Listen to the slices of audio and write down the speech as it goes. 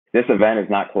This event is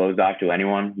not closed off to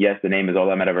anyone. Yes, the name is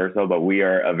Hola Metaverso, but we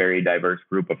are a very diverse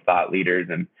group of thought leaders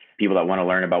and people that want to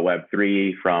learn about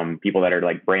Web3, from people that are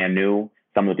like brand new,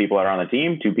 some of the people that are on the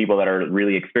team, to people that are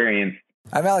really experienced.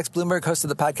 I'm Alex Bloomberg, host of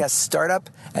the podcast Startup,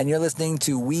 and you're listening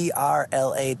to We Are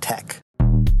LA Tech.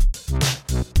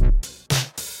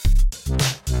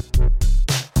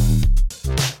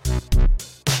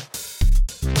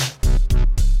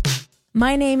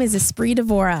 My name is Esprit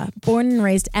Devora, born and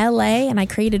raised LA, and I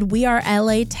created We Are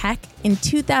LA Tech in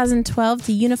 2012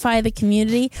 to unify the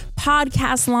community.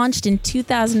 Podcast launched in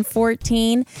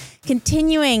 2014,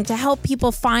 continuing to help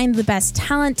people find the best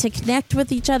talent, to connect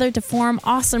with each other, to form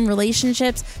awesome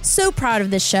relationships. So proud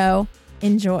of this show.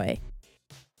 Enjoy.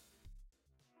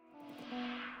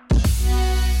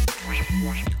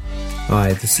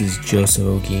 Hi, this is Joseph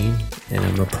Ogin, and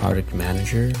I'm a product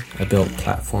manager. I built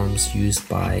platforms used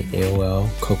by AOL,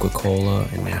 Coca-Cola,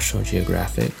 and National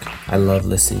Geographic. I love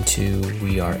listening to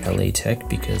We Are LA Tech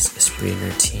because Esprit and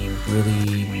her team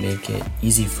really make it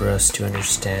easy for us to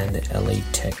understand the LA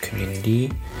Tech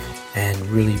community and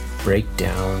really break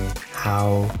down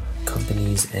how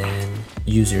companies and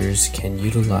users can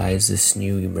utilize this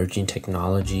new emerging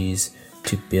technologies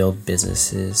to build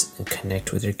businesses and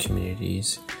connect with their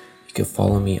communities. You can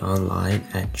follow me online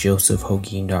at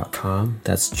josephhogin.com.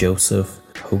 That's Joseph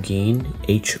Hogin,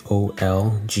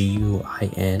 HOLGUIN.com.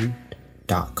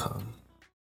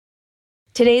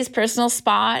 Today's personal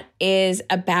spot is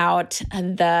about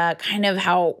the kind of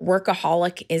how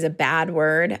workaholic is a bad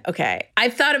word. Okay,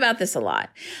 I've thought about this a lot.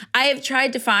 I have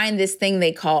tried to find this thing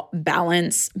they call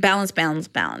balance. They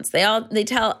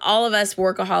tell all of us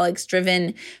workaholics,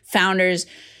 driven founders,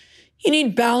 you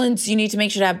need balance. You need to make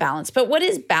sure to have balance. But what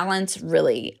is balance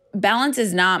really? Balance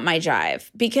is not my jive,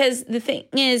 because the thing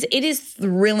is, it is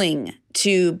thrilling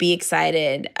to be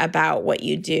excited about what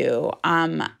you do.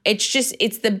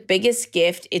 It's the biggest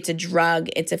gift. It's a drug.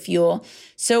 It's a fuel.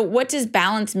 So what does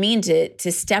balance mean?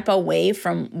 To step away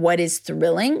from what is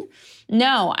thrilling?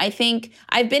 No, I think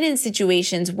I've been in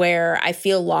situations where I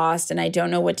feel lost and I don't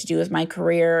know what to do with my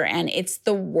career, and it's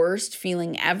the worst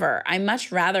feeling ever. I much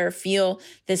rather feel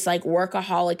this like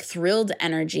workaholic thrilled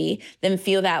energy than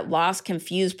feel that lost,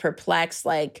 confused, perplexed,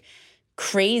 like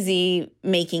crazy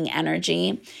making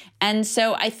energy. And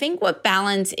so I think what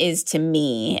balance is to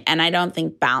me, and I don't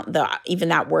think even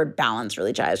that word balance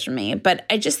really jives for me, but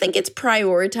I just think it's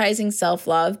prioritizing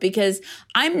self-love, because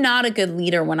I'm not a good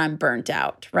leader when I'm burnt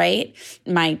out, right?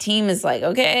 My team is like,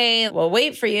 okay, we'll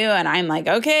wait for you. And I'm like,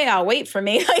 okay, I'll wait for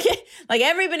me. Like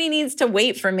everybody needs to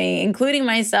wait for me, including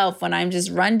myself, when I'm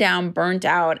just run down, burnt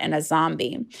out, and a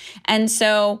zombie. And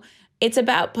so it's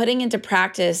about putting into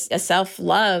practice a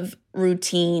self-love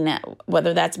routine,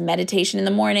 whether that's meditation in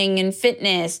the morning and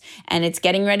fitness, and it's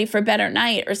getting ready for bed at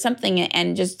night or something,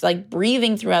 and just like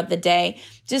breathing throughout the day.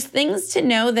 Just things to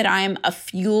know that I'm a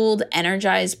fueled,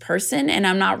 energized person and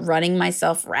I'm not running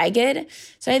myself ragged.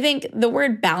 So I think the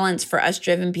word balance for us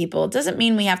driven people doesn't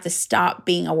mean we have to stop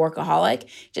being a workaholic.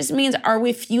 It just means, are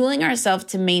we fueling ourselves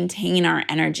to maintain our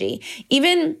energy?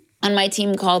 Even on my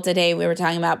team call today, we were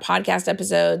talking about podcast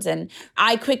episodes, and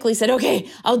I quickly said, okay,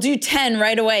 I'll do 10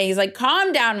 right away. He's like,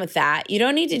 calm down with that. You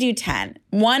don't need to do 10.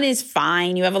 One is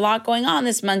fine. You have a lot going on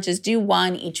this month. Just do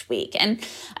one each week. And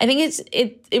I think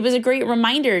it was a great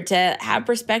reminder to have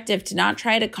perspective, to not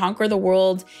try to conquer the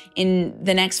world in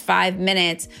the next 5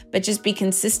 minutes, but just be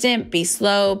consistent, be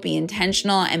slow, be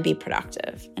intentional, and be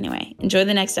productive. Anyway, enjoy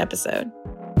the next episode.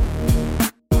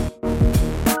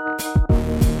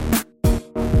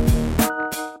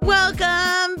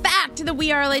 The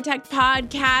We Are LA Tech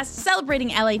podcast, celebrating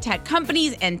LA Tech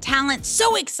companies and talent.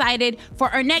 So excited for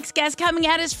our next guest coming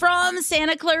at us from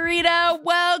Santa Clarita.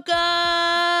 Welcome,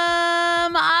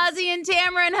 Ozzy and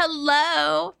Tamron.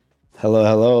 Hello.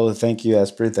 Hello. Thank you,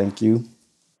 Esprit. Thank you.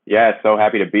 Yeah, so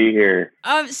happy to be here.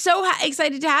 I'm so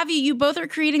excited to have you. You both are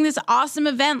creating this awesome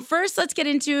event. First, let's get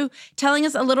into telling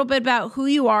us a little bit about who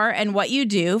you are and what you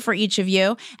do for each of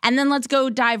you. And then let's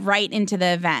go dive right into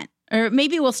the event. Or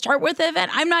maybe we'll start with the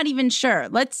event. I'm not even sure.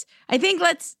 Let's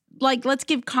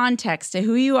give context to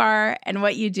who you are and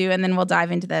what you do, and then we'll dive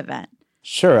into the event.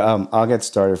 Sure. I'll get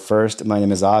started first. My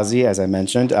name is Ozzy, as I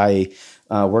mentioned. I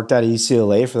worked at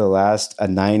UCLA for the last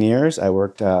 9 years. I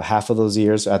worked half of those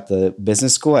years at the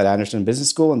business school, at Anderson Business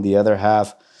School, and the other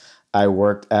half I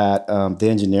worked at the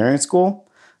engineering school.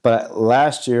 But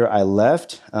last year I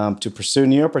left to pursue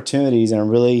new opportunities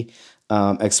and really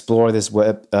explore this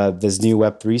new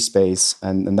Web3 space,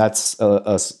 and that's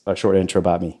a short intro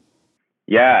about me.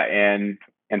 Yeah, and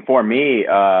for me,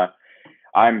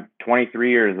 I'm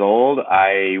 23 years old.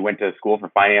 I went to school for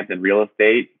finance and real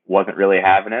estate. Wasn't really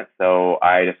having it, so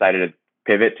I decided to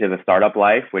pivot to the startup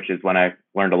life, which is when I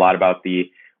learned a lot about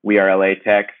the We Are LA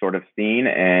Tech sort of scene.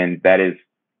 And that is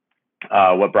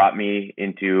what brought me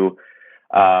into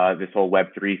this whole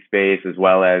Web3 space, as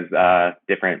well as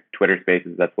different Twitter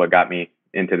spaces. That's what got me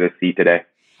into this seat today.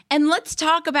 And let's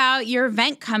talk about your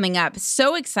event coming up.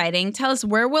 So exciting. Tell us,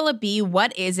 where will it be?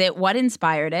 What is it? What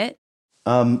inspired it?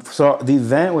 So the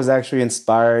event was actually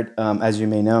inspired, as you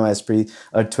may know, as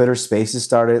Twitter Spaces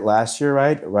started last year,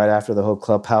 right? Right after the whole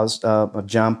Clubhouse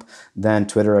jump, then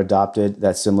Twitter adopted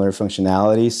that similar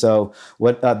functionality. So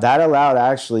what that allowed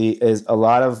actually is a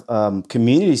lot of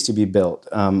communities to be built.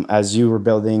 As you were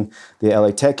building the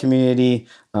LA Tech community,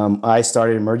 I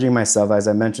started immersing myself, as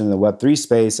I mentioned, in the Web3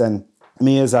 space. And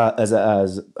me as I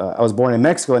was born in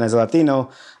Mexico, and as a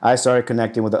Latino, I started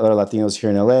connecting with the other Latinos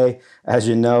here in LA. As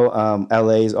you know,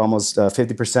 LA is almost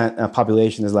 50%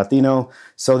 population is Latino.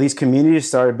 So these communities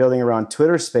started building around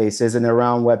Twitter Spaces and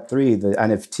around Web3, the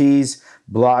NFTs,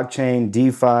 blockchain,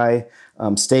 DeFi,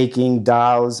 staking,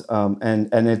 DAOs,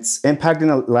 and it's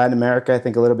impacting Latin America, I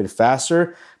think, a little bit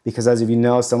faster because, as you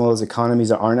know, some of those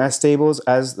economies aren't as stable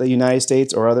as the United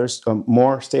States or other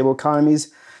more stable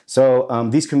economies. So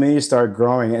these communities started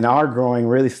growing and are growing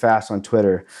really fast on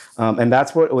Twitter. And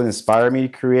that's what would inspire me to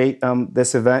create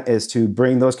this event, is to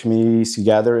bring those communities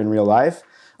together in real life.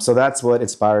 So that's what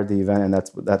inspired the event, and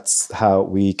that's how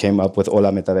we came up with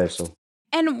Hola Metaverso.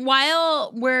 And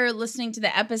while we're listening to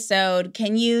the episode,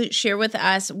 can you share with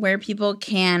us where people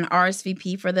can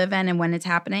RSVP for the event and when it's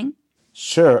happening?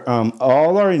 Sure.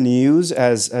 All our news,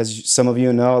 as some of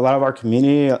you know, a lot of our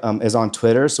community is on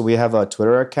Twitter. So we have a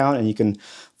Twitter account, and you can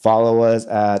follow us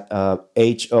at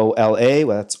HOLA,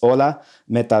 that's Hola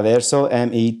Metaverso,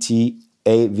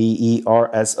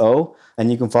 METAVERSO.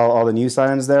 And you can follow all the news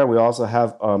items there. We also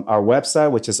have our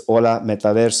website, which is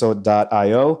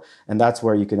holametaverso.io. And that's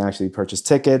where you can actually purchase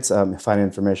tickets, find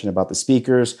information about the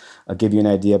speakers, give you an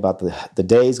idea about the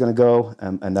day is going to go,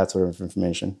 and that sort of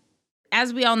information.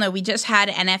 As we all know, we just had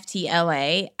NFT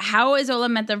LA. How is Hola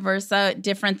Metaverso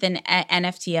different than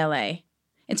NFT LA?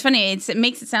 It's funny. It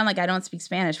makes it sound like I don't speak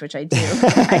Spanish, which I do.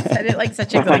 I said it like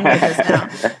such a gringo just now.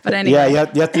 But anyway. Yeah,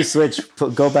 you have to switch.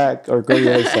 Go back or go to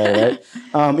the other side,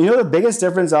 right? The biggest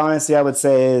difference, honestly, I would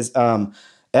say is LA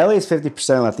is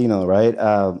 50% Latino, right?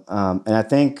 And I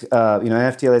think,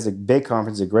 NFT LA is a big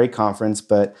conference, a great conference,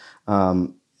 but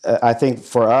I think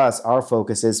for us, our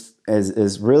focus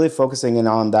is really focusing in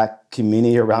on that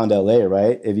community around LA,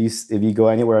 right? If you go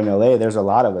anywhere in LA, there's a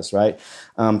lot of us, right?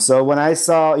 So when I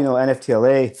saw NFT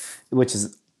LA, which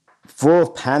is full of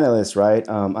panelists, right?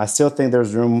 I still think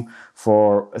there's room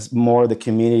for more of the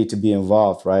community to be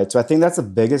involved, right? So I think that's the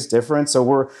biggest difference. So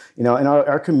we're, in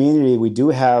our community, we do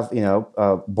have,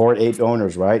 board 8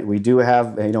 owners, right? We do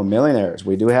have, millionaires.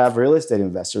 We do have real estate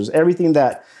investors. Everything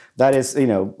that is,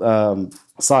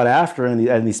 sought after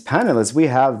in these panelists, we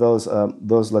have those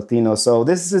Latinos. So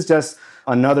this is just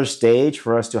another stage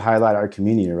for us to highlight our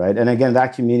community, right? And again,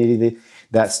 that community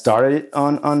that started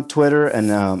on Twitter, and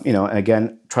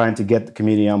again, trying to get the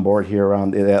community on board here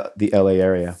around the LA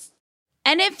area.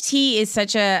 NFT is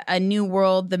such a new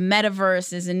world. The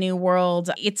metaverse is a new world.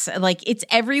 It's like it's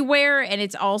everywhere and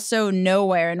it's also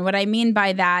nowhere. And what I mean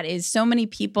by that is so many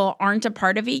people aren't a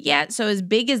part of it yet. So as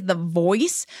big as the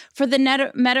voice for the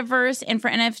metaverse and for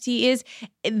NFT is,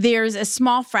 there's a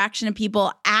small fraction of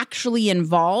people actually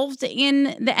involved in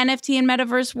the NFT and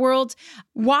metaverse world.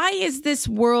 Why is this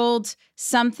world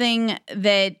something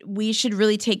that we should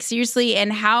really take seriously?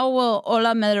 And how will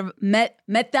Hola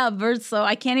Metaverso,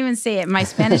 I can't even say it. My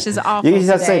Spanish is awful. You just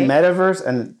have to say metaverse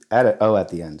and add an O at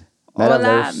the end.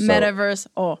 Hola Metaverse.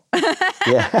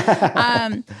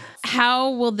 Yeah. How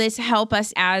will this help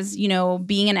us as,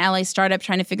 being an LA startup,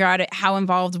 trying to figure out how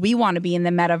involved we want to be in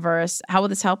the metaverse? How will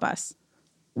this help us?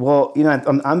 Well,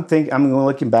 I'm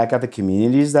looking back at the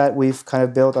communities that we've kind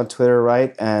of built on Twitter,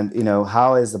 right? And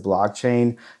how is the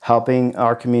blockchain helping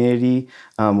our community?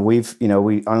 We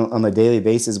on a daily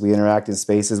basis we interact in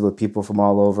spaces with people from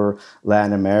all over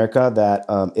Latin America that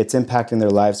it's impacting their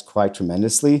lives quite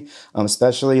tremendously,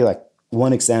 especially like.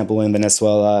 One example in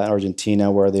Venezuela and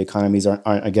Argentina, where the economies aren't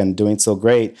again doing so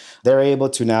great, they're able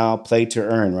to now play to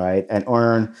earn, right? And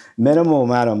earn minimal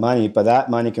amount of money, but that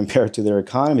money compared to their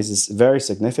economies is very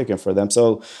significant for them.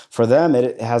 So for them,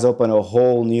 it has opened a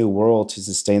whole new world to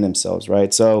sustain themselves,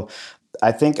 right? So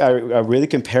I think I really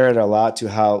compare it a lot to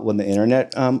how when the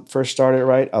internet first started,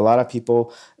 right? A lot of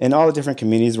people in all the different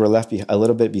communities were left a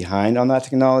little bit behind on that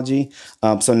technology.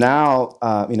 So now,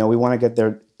 we want to get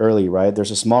there early, right?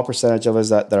 There's a small percentage of us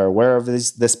that are aware of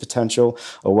this potential,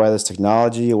 aware of this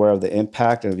technology, aware of the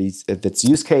impact of its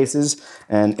use cases,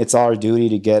 and it's our duty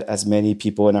to get as many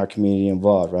people in our community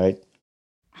involved, right?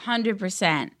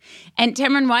 100%. And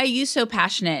Tamron, why are you so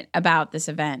passionate about this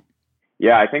event?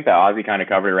 Yeah, I think that Ozzy kind of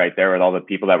covered it right there with all the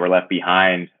people that were left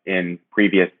behind in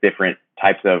previous different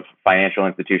types of financial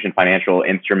institution, financial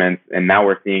instruments. And now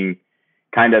we're seeing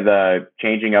kind of the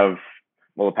changing of,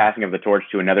 the passing of the torch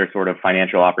to another sort of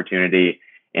financial opportunity.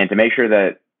 And to make sure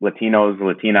that Latinos,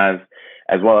 Latinas,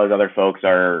 as well as other folks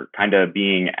are kind of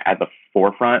being at the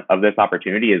forefront of this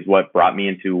opportunity is what brought me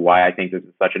into why I think this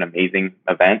is such an amazing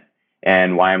event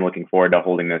and why I'm looking forward to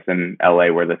holding this in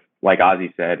LA, where this, like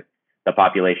Ozzy said, the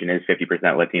population is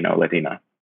 50% Latino, Latina.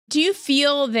 Do you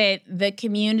feel that the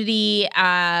community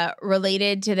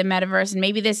related to the metaverse, and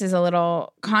maybe this is a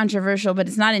little controversial, but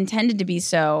it's not intended to be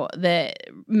so, the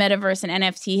metaverse and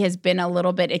NFT has been a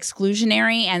little bit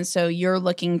exclusionary, and so you're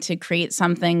looking to create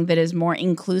something that is more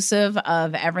inclusive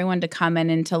of everyone to come in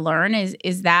and to learn?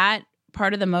 Is that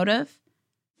part of the motive?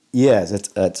 Yes, it's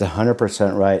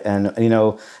 100% right, and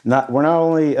we're not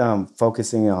only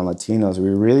focusing on Latinos. We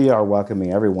really are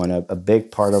welcoming everyone. A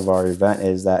big part of our event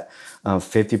is that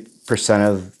 50%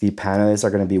 of the panelists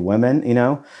are going to be women.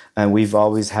 And we've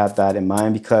always had that in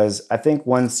mind because I think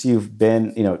once you've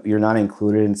been, you're not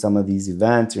included in some of these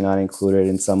events, you're not included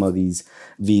in some of these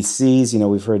VCs.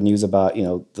 We've heard news about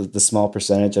the small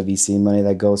percentage of VC money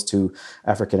that goes to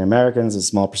African Americans, a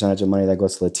small percentage of money that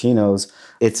goes to Latinos.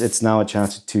 It's now a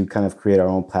chance to kind of create our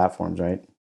own platforms, right?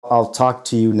 I'll talk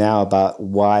to you now about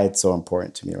why it's so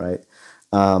important to me, right?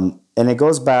 And it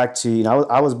goes back to,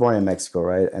 I was born in Mexico,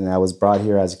 right? And I was brought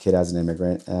here as a kid as an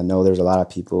immigrant. And I know there's a lot of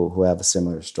people who have a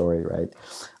similar story, right?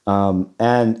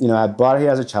 I brought here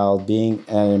as a child, being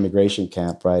at an immigration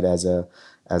camp, right? As a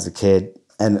kid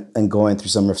and going through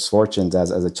some misfortunes as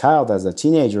a child, as a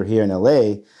teenager here in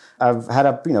LA. I've had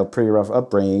a pretty rough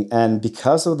upbringing. And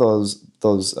because of those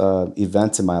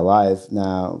events in my life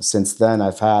now, since then,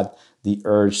 I've had the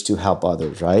urge to help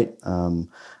others, right?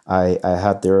 I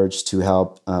had the urge to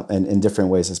help in different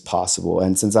ways as possible.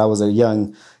 And since I was a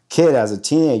young kid, as a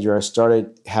teenager, I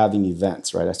started having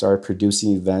events, right? I started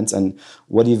producing events. And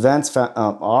what events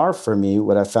are for me,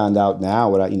 what I found out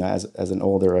now, as an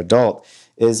older adult,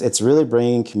 is it's really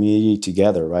bringing community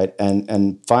together, right?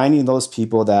 And finding those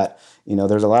people that,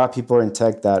 there's a lot of people in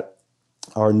tech that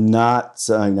are not,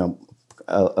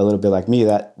 a little bit like me,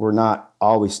 that we're not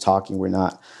always talking.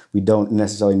 We don't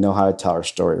necessarily know how to tell our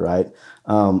story, right?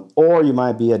 Or you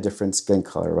might be a different skin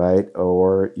color, right?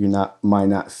 Or might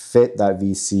not fit that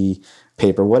VC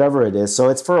paper, whatever it is. So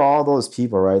it's for all those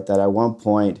people, right, that at one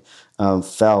point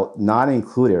felt not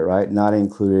included, right? Not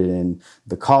included in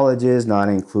the colleges, not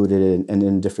included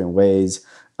in different ways.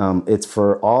 It's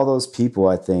for all those people,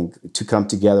 I think, to come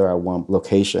together at one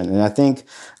location. And I think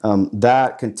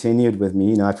that continued with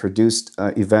me. I produced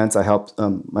events. I helped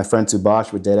my friend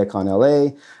Subash with DataCon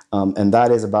LA. And that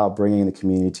is about bringing the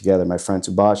community together. My friend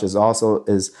Subash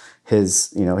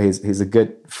he's a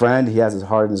good friend. He has his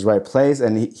heart in his right place.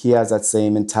 And he has that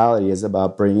same mentality. It's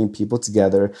about bringing people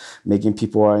together, making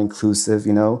people are inclusive,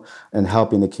 and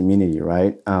helping the community,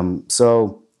 right?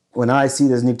 So when I see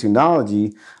this new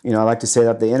technology, I like to say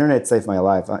that the internet saved my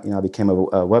life. I became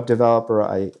a web developer.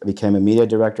 I became a media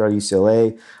director at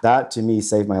UCLA. That to me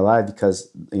saved my life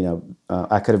because,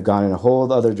 I could have gone in a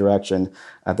whole other direction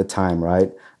at the time,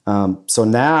 right? So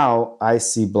now I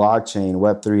see blockchain,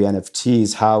 Web3,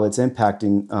 NFTs, how it's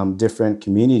impacting different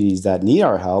communities that need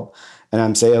our help. And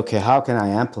I'm saying, okay, how can I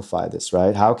amplify this,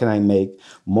 right? How can I make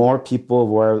more people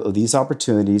aware of these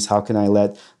opportunities? How can I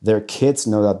let their kids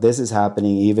know that this is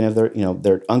happening, even if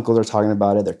their uncles are talking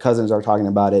about it, their cousins are talking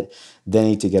about it? They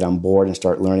need to get on board and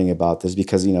start learning about this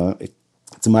because,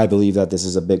 it's my belief that this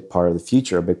is a big part of the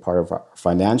future, a big part of our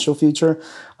financial future,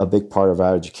 a big part of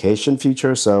our education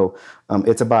future. So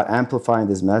it's about amplifying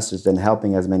this message and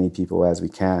helping as many people as we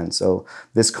can. So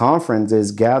this conference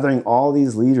is gathering all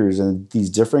these leaders in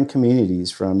these different communities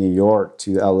from New York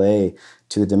to LA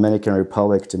to the Dominican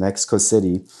Republic to Mexico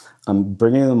City,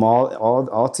 bringing them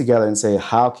all together and say,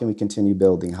 how can we continue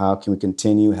building? How can we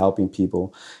continue helping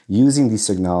people using these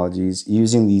technologies,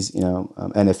 using these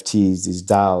NFTs, these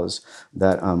DAOs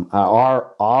that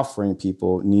are offering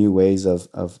people new ways of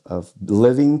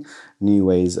living, new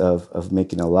ways of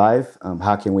making a life?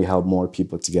 How can we help more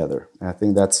people together? And I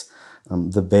think that's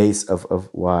the base of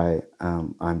why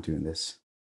I'm doing this.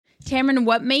 Tamron,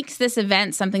 what makes this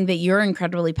event something that you're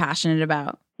incredibly passionate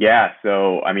about? Yeah,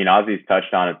 so Ozzy's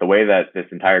touched on it. The way that this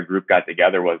entire group got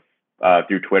together was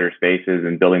through Twitter Spaces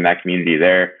and building that community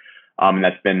there. And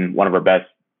that's been one of our best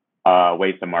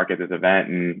ways to market this event.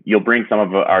 And you'll bring some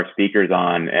of our speakers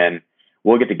on and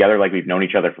we'll get together like we've known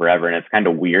each other forever. And it's kind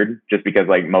of weird just because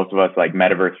like most of us like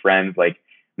metaverse friends like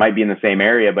might be in the same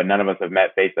area, but none of us have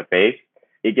met face to face.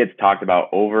 it gets talked about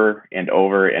over and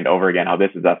over and over again how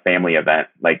this is a family event.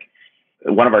 Like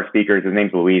one of our speakers, his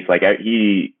name's Luis, like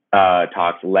he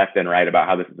talks left and right about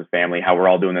how this is a family, how we're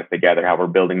all doing this together, how we're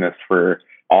building this for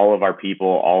all of our people,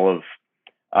 all of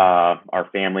our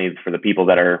families, for the people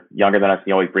that are younger than us.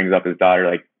 He always brings up his daughter.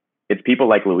 Like it's people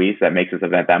like Luis that makes this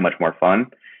event that much more fun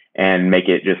and make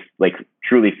it just like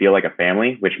truly feel like a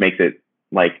family, which makes it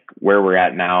like where we're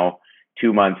at now,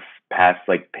 2 months past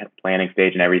like planning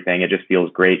stage and everything. It just feels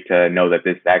great to know that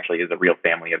this actually is a real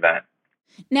family event.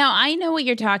 Now, I know what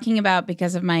you're talking about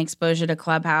because of my exposure to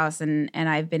Clubhouse, and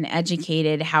I've been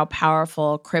educated how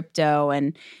powerful crypto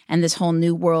and this whole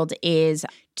new world is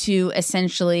to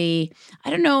essentially, I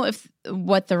don't know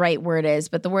what the right word is,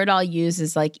 but the word I'll use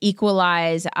is like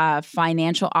equalize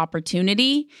financial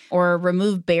opportunity or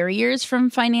remove barriers from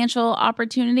financial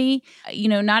opportunity. You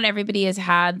know, not everybody has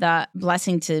had the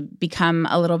blessing to become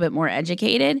a little bit more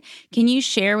educated. Can you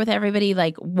share with everybody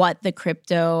like what the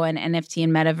crypto and NFT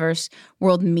and metaverse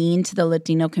world mean to the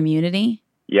Latino community?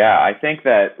 Yeah, I think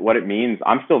that what it means,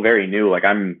 I'm still very new. Like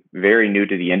I'm very new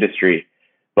to the industry,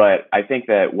 but I think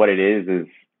that what it is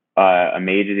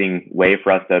amazing way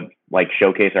for us to like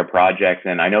showcase our projects.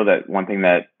 And I know that one thing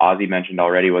that Ozzy mentioned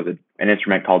already was an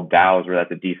instrument called DAOs, where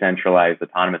that's a decentralized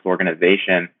autonomous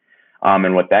organization.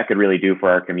 And what that could really do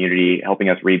for our community, helping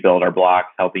us rebuild our blocks,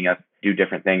 helping us do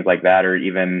different things like that, or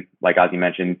even like Ozzy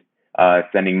mentioned,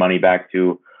 sending money back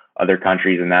to other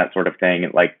countries and that sort of thing.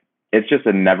 Like it's just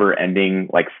a never ending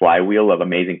like flywheel of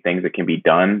amazing things that can be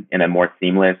done in a more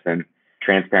seamless and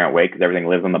transparent way, because everything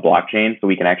lives on the blockchain. So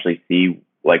we can actually see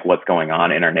like what's going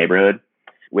on in our neighborhood,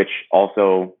 which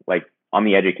also like on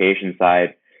the education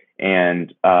side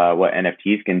and what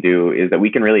NFTs can do is that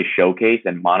we can really showcase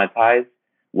and monetize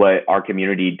what our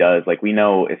community does. Like we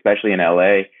know, especially in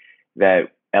LA,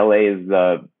 that LA is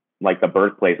the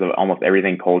birthplace of almost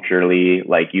everything culturally.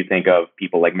 Like you think of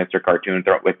people like Mr. Cartoon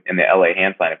in the LA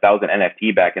hand sign. If that was an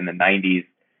NFT back in the 90s,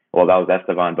 well, that was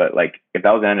Esteban, but like if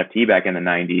that was an NFT back in the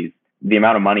 90s, the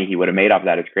amount of money he would have made off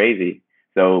that is crazy.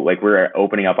 So like we're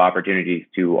opening up opportunities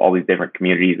to all these different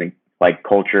communities and like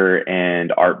culture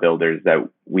and art builders that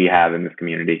we have in this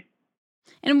community.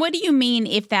 And what do you mean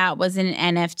if that was an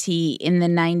NFT in the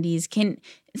 90s?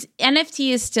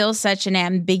 NFT is still such an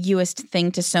ambiguous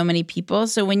thing to so many people.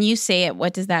 So when you say it,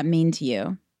 what does that mean to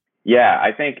you? Yeah,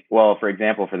 I think, well, for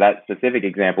example, for that specific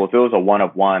example, if it was a one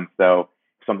of one, so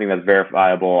something that's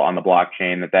verifiable on the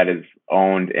blockchain that is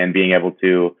owned and being able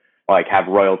to like have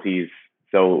royalties.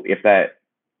 So if that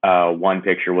one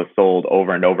picture was sold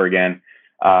over and over again,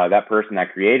 that person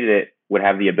that created it would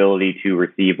have the ability to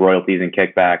receive royalties and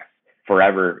kickbacks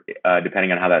forever,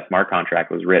 depending on how that smart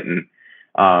contract was written,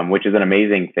 which is an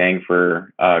amazing thing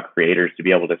for creators to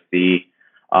be able to see,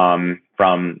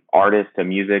 from artists to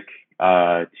music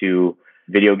to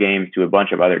video games to a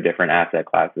bunch of other different asset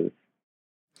classes.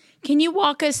 Can you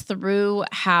walk us through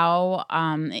how,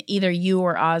 either you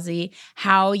or Ozzy,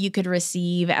 how you could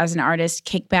receive as an artist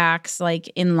kickbacks like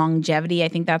in longevity? I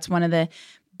think that's one of the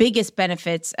biggest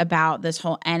benefits about this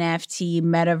whole NFT,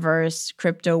 metaverse,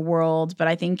 crypto world, but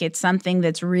I think it's something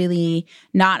that's really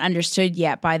not understood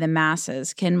yet by the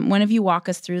masses. Can one of you walk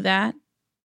us through that?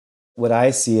 What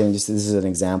I see, and just this is an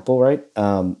example, right?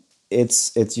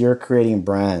 It's you're creating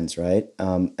brands, right?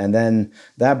 And then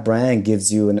that brand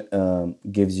gives you an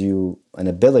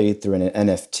ability through an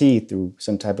NFT, through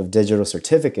some type of digital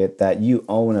certificate, that you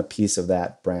own a piece of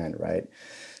that brand, right?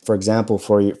 For example,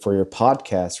 for your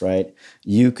podcast, right?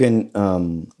 You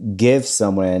can give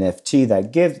someone an NFT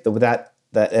that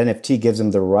NFT gives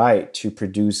them the right to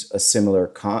produce a similar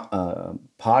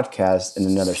podcast in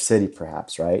another city,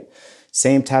 perhaps, right?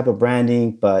 Same type of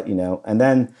branding, but and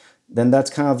then that's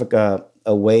kind of like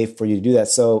a way for you to do that.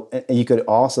 So, and you could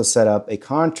also set up a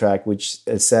contract which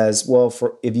says, well,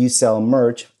 if you sell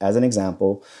merch, as an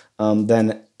example,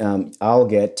 then I'll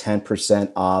get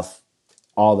 10% off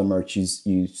all the merch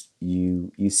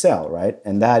you sell, right?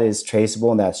 And that is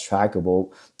traceable and that's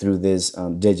trackable through this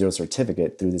digital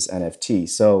certificate, through this NFT.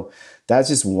 So that's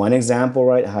just one example,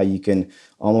 right? How you can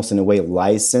almost in a way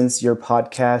license your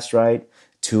podcast, right,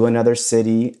 to another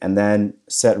city, and then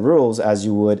set rules as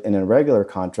you would in a regular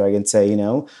contract and say,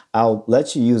 I'll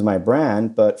let you use my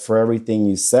brand, but for everything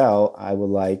you sell, I would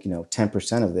like,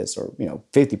 10% of this, or,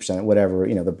 50%, whatever,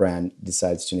 the brand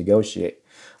decides to negotiate.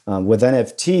 With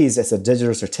NFTs, it's a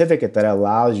digital certificate that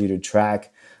allows you to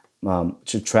track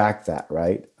to track that,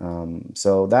 right?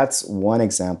 So that's one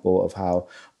example of how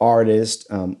artists,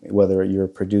 whether you're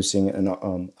producing a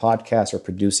podcast or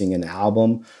producing an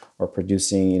album or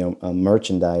producing,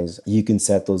 merchandise, you can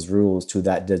set those rules to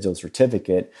that digital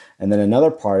certificate. And then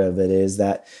another part of it is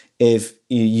that if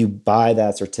you buy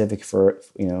that certificate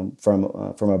from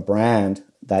a brand,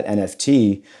 that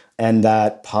NFT, and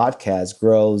that podcast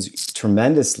grows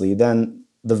tremendously, then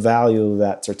the value of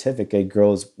that certificate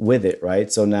grows with it,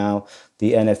 right? So now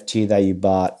the NFT that you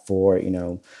bought for,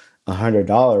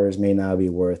 $100 may now be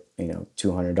worth,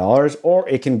 $200, or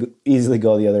it can easily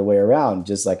go the other way around,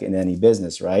 just like in any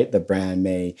business, right? The brand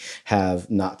may have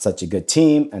not such a good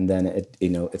team, and then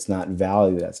it's not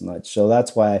valued as much. So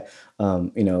that's why,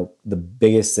 the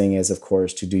biggest thing is, of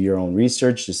course, to do your own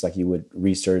research, just like you would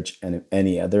research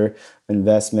any other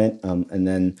investment. And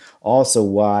then also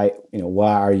why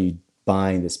are you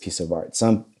buying this piece of art?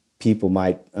 Some people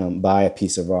might buy a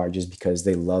piece of art just because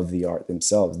they love the art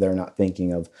themselves. They're not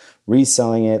thinking of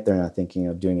reselling it. They're not thinking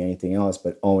of doing anything else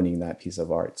but owning that piece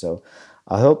of art. So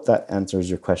I hope that answers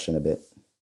your question a bit.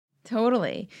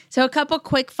 Totally. So a couple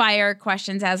quick fire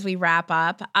questions as we wrap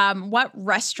up. What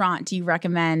restaurant do you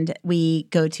recommend we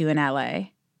go to in LA?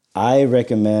 I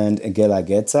recommend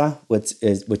Guelaguetza, which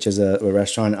is a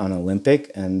restaurant on Olympic,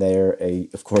 and they're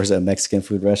of course a Mexican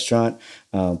food restaurant,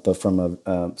 but from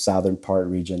a southern part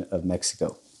region of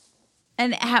Mexico.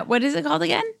 And what is it called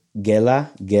again?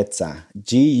 Guelaguetza,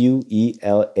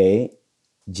 Guelaguetza.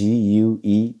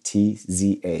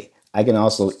 I can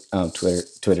also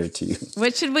Twitter to you.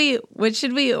 What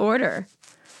should we order?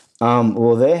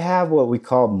 Well, they have what we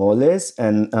call moles,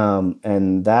 and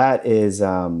that is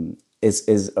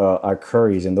our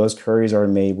curries, and those curries are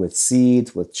made with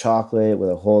seeds, with chocolate, with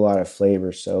a whole lot of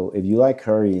flavor. So if you like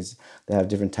curries, they have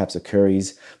different types of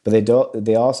curries, but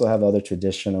they also have other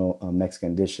traditional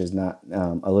Mexican dishes, not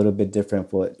a little bit different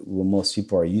from what most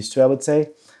people are used to, I would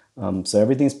say. So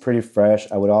everything's pretty fresh.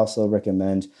 I would also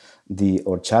recommend the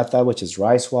horchata, which is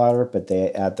rice water, but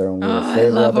they add their own little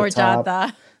flavor I love at the horchata.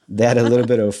 top. They add a little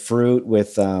bit of fruit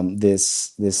with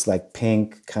this like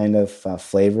pink kind of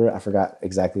flavor. I forgot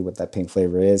exactly what that pink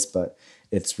flavor is, but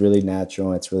it's really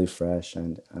natural. It's really fresh,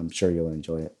 and I'm sure you'll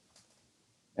enjoy it.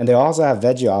 And they also have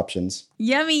veggie options.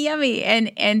 Yummy, yummy.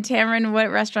 And Tamron,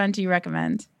 what restaurant do you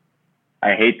recommend?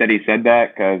 I hate that he said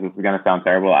that because this is going to sound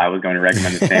terrible. I was going to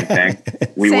recommend the same thing.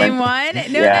 Same one?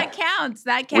 No, yeah. That counts.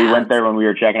 That counts. We went there when we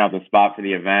were checking out the spot for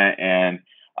the event, and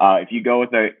if you go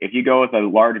with a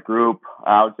large group,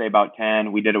 I would say about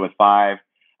 10. We did it with 5.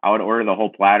 I would order the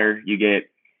whole platter. You get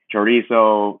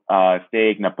chorizo,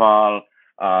 steak, nopal,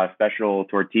 special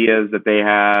tortillas that they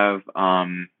have,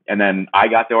 and then I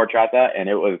got the horchata, and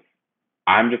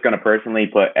I'm just going to personally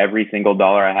put every single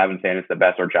dollar I have in saying it's the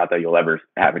best horchata you'll ever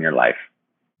have in your life.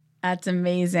 That's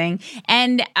amazing.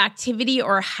 And activity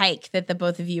or hike that the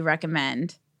both of you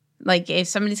recommend? Like if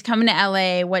somebody's coming to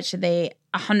LA, what should they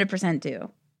 100%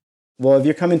 do? Well, if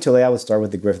you're coming to LA, I would start with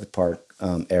the Griffith Park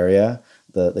area,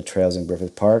 the trails in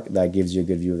Griffith Park. That gives you a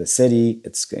good view of the city.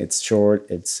 It's short.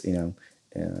 It's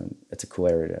it's a cool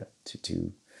area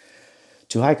to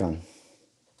hike on.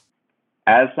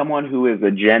 As someone who is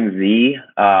a Gen Z,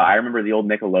 I remember the old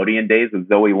Nickelodeon days of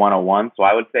Zoe 101. So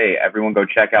I would say everyone go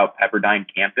check out Pepperdine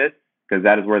Campus, because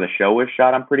that is where the show was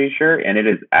shot, I'm pretty sure. And it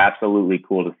is absolutely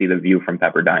cool to see the view from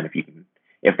Pepperdine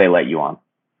if they let you on.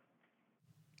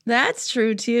 That's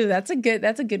true too. That's a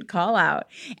good call out.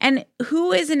 And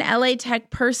who is an LA tech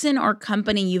person or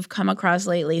company you've come across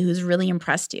lately who's really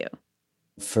impressed you?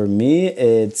 For me,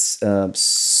 it's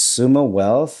Suma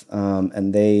Wealth,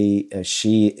 and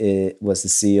she was the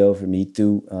CEO for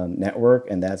MeToo Network,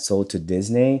 and that sold to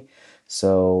Disney.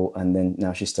 So, and then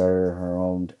now she started her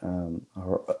own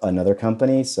another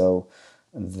company. So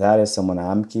that is someone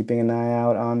I'm keeping an eye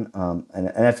out on. And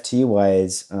NFT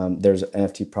wise, there's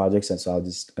NFT projects, and so I'll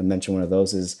just mention one of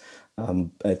those is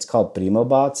it's called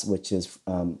PrimoBots, which is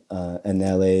an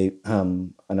LA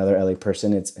another LA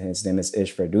person. His name is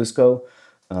Ish Verduzco.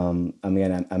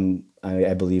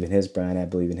 I believe in his brand. I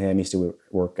believe in him. He used to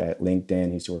work at LinkedIn.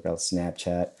 He used to work at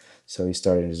Snapchat. So he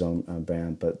started his own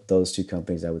brand. But those two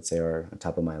companies, I would say, are on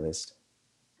top of my list.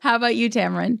 How about you,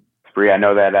 Tamron? Spree, I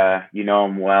know that you know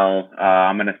him well.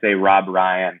 I'm going to say Rob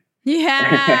Ryan.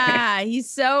 Yeah, he's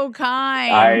so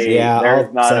kind.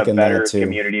 There's not a better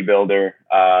community builder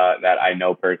that I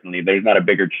know personally. There's not a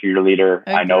bigger cheerleader.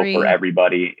 Agreed. I know for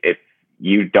everybody. If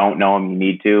you don't know him, you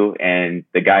need to. And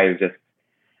the guy is just,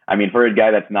 for a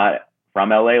guy that's not from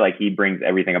LA, like he brings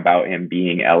everything about him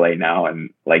being LA now. And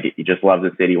like he just loves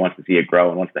the city, wants to see it grow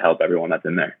and wants to help everyone that's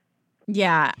in there.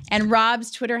 Yeah. And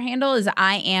Rob's Twitter handle is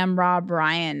I am Rob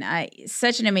Ryan.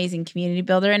 Such an amazing community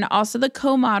builder and also the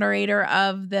co-moderator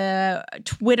of the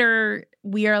Twitter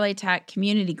We Are LA Tech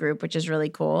community group, which is really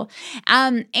cool.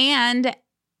 And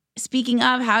speaking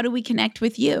of, how do we connect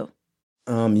with you?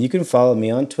 You can follow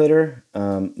me on Twitter.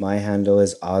 My handle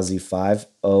is Ozzy5,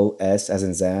 O-S as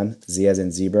in Sam, Z as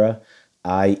in zebra,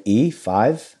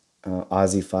 I-E5,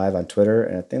 Ozzy5 on Twitter.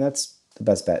 And I think that's the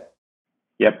best bet.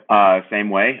 Yep, same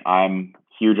way. I'm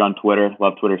huge on Twitter,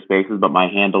 love Twitter Spaces, but my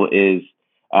handle is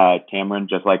Tamron,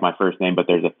 just like my first name, but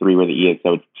there's a 3 where the E is,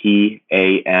 so it's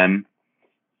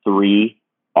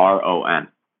TAM3RON.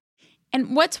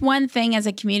 And what's one thing as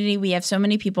a community, we have so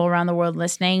many people around the world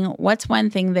listening, what's one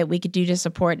thing that we could do to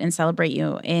support and celebrate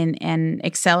you and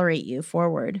accelerate you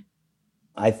forward?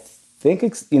 I think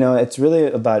it's really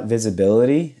about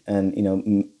visibility and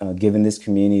giving this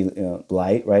community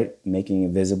light, right? Making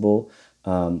it visible.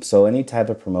 So any type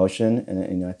of promotion,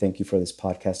 and I thank you for this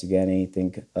podcast again.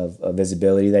 Anything of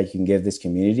visibility that you can give this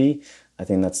community, I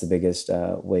think that's the biggest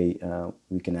way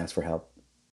we can ask for help.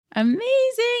 Amazing,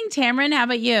 Tamron. How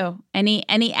about you?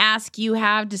 Any ask you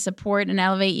have to support and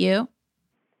elevate you?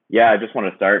 Yeah, I just want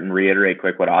to start and reiterate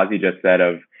quick what Ozzy just said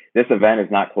of this event is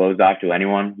not closed off to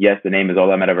anyone. Yes, the name is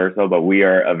Hola Metaverso, but we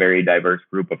are a very diverse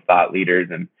group of thought leaders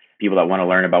and people that want to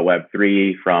learn about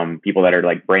Web3, from people that are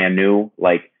like brand new,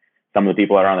 like some of the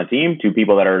people that are on the team, to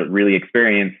people that are really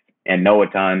experienced and know a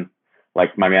ton,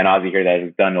 like my man Ozzy here that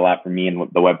has done a lot for me in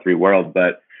the Web3 world.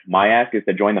 But my ask is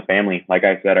to join the family. Like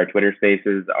I said, our Twitter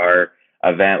Spaces, our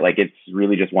event, like it's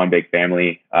really just one big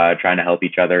family, trying to help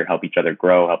each other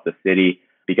grow, help the city,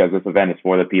 because this event is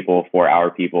for the people, for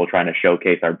our people, trying to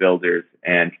showcase our builders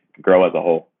and grow as a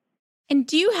whole. And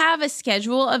do you have a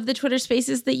schedule of the Twitter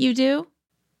Spaces that you do?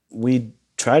 We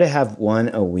try to have one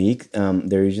a week.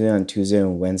 They're usually on Tuesday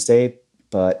and Wednesday.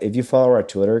 But if you follow our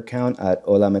Twitter account at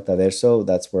Hola Metaverso,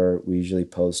 that's where we usually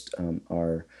post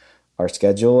our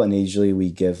schedule. And usually we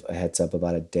give a heads up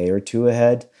about a day or two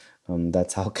ahead.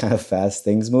 That's how kind of fast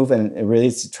things move. And it really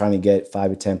is trying to get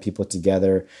 5 to 10 people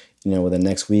together, with the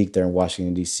next week. They're in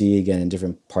Washington, D.C., again, in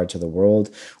different parts of the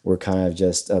world. We're kind of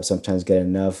just sometimes get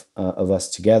enough of us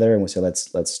together and we say,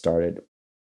 let's start it.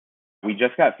 We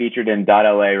just got featured in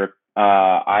 .LA.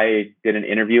 I did an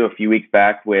interview a few weeks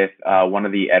back with one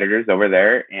of the editors over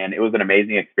there, and it was an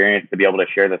amazing experience to be able to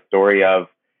share the story of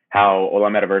how Hola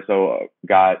Metaverso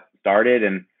got started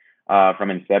and from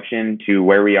inception to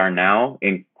where we are now,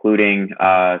 including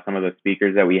some of the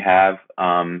speakers that we have,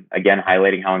 again,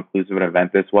 highlighting how inclusive an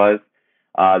event this was.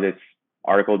 This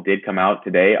article did come out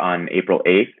today on April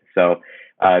 8th, so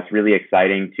it's really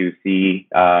exciting to see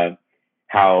how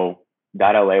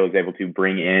 .LA was able to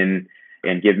bring in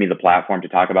and give me the platform to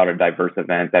talk about a diverse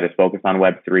event that is focused on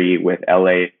Web3, with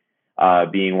LA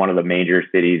being one of the major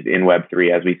cities in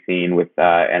Web3, as we've seen with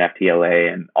NFT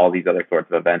LA and all these other sorts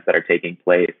of events that are taking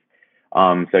place.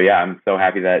 So yeah, I'm so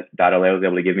happy that .LA was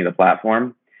able to give me the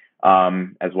platform,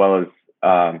 as well as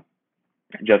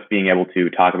just being able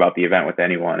to talk about the event with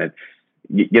anyone. It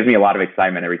gives me a lot of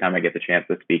excitement every time I get the chance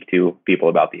to speak to people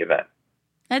about the event.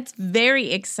 That's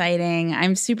very exciting.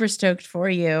 I'm super stoked for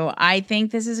you. I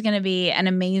think this is going to be an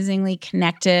amazingly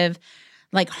connective,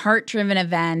 like heart-driven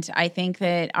event. I think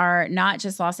that our, not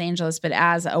just Los Angeles, but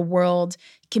as a world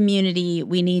community,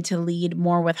 we need to lead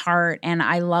more with heart. And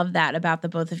I love that about the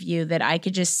both of you, that I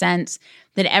could just sense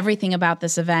that everything about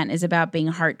this event is about being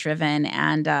heart-driven.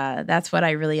 And that's what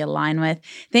I really align with.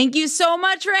 Thank you so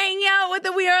much for hanging out with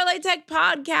the We Are LA Tech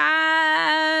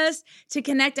podcast. To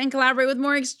connect and collaborate with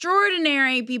more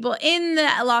extraordinary people in the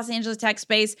Los Angeles tech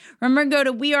space, remember, go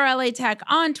to We Are LA Tech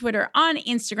on Twitter, on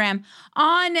Instagram,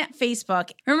 on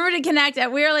Facebook. Remember to connect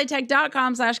at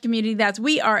wearelatech.com/community. That's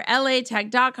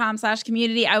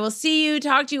wearelatech.com/community. I will see you,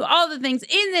 talk to you, all the things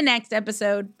in the next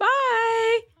episode.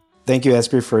 Bye. Thank you,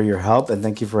 Espree, for your help, and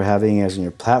thank you for having us on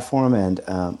your platform. And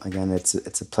again, it's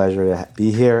a pleasure to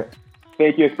be here.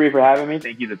 Thank you, Espree, for having me.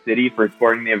 Thank you, the city, for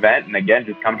supporting the event. And again,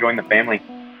 just come join the family.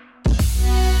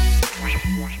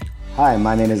 Hi,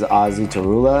 my name is Ozzy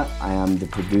Tarula. I am the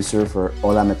producer for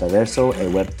Hola Metaverso, a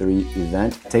Web3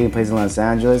 event taking place in Los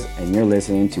Angeles, and you're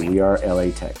listening to We Are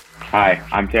LA Tech. Hi,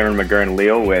 I'm Tamron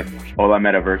McGurn-Leal with Hola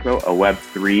Metaverso, a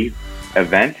Web3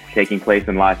 event taking place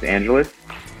in Los Angeles,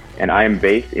 and I am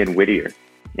based in Whittier,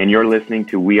 and you're listening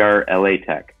to We Are LA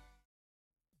Tech.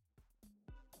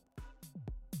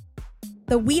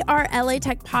 The We Are LA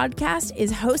Tech podcast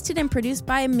is hosted and produced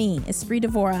by me, Espree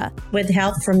Devora, with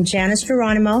help from Janice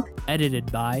Geronimo. Edited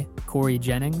by Corey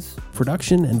Jennings.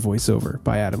 Production and voiceover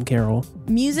by Adam Carroll.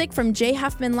 Music from Jay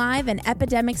Huffman Live and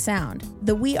Epidemic Sound.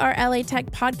 The We Are LA Tech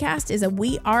podcast is a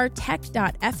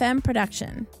wearetech.fm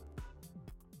production.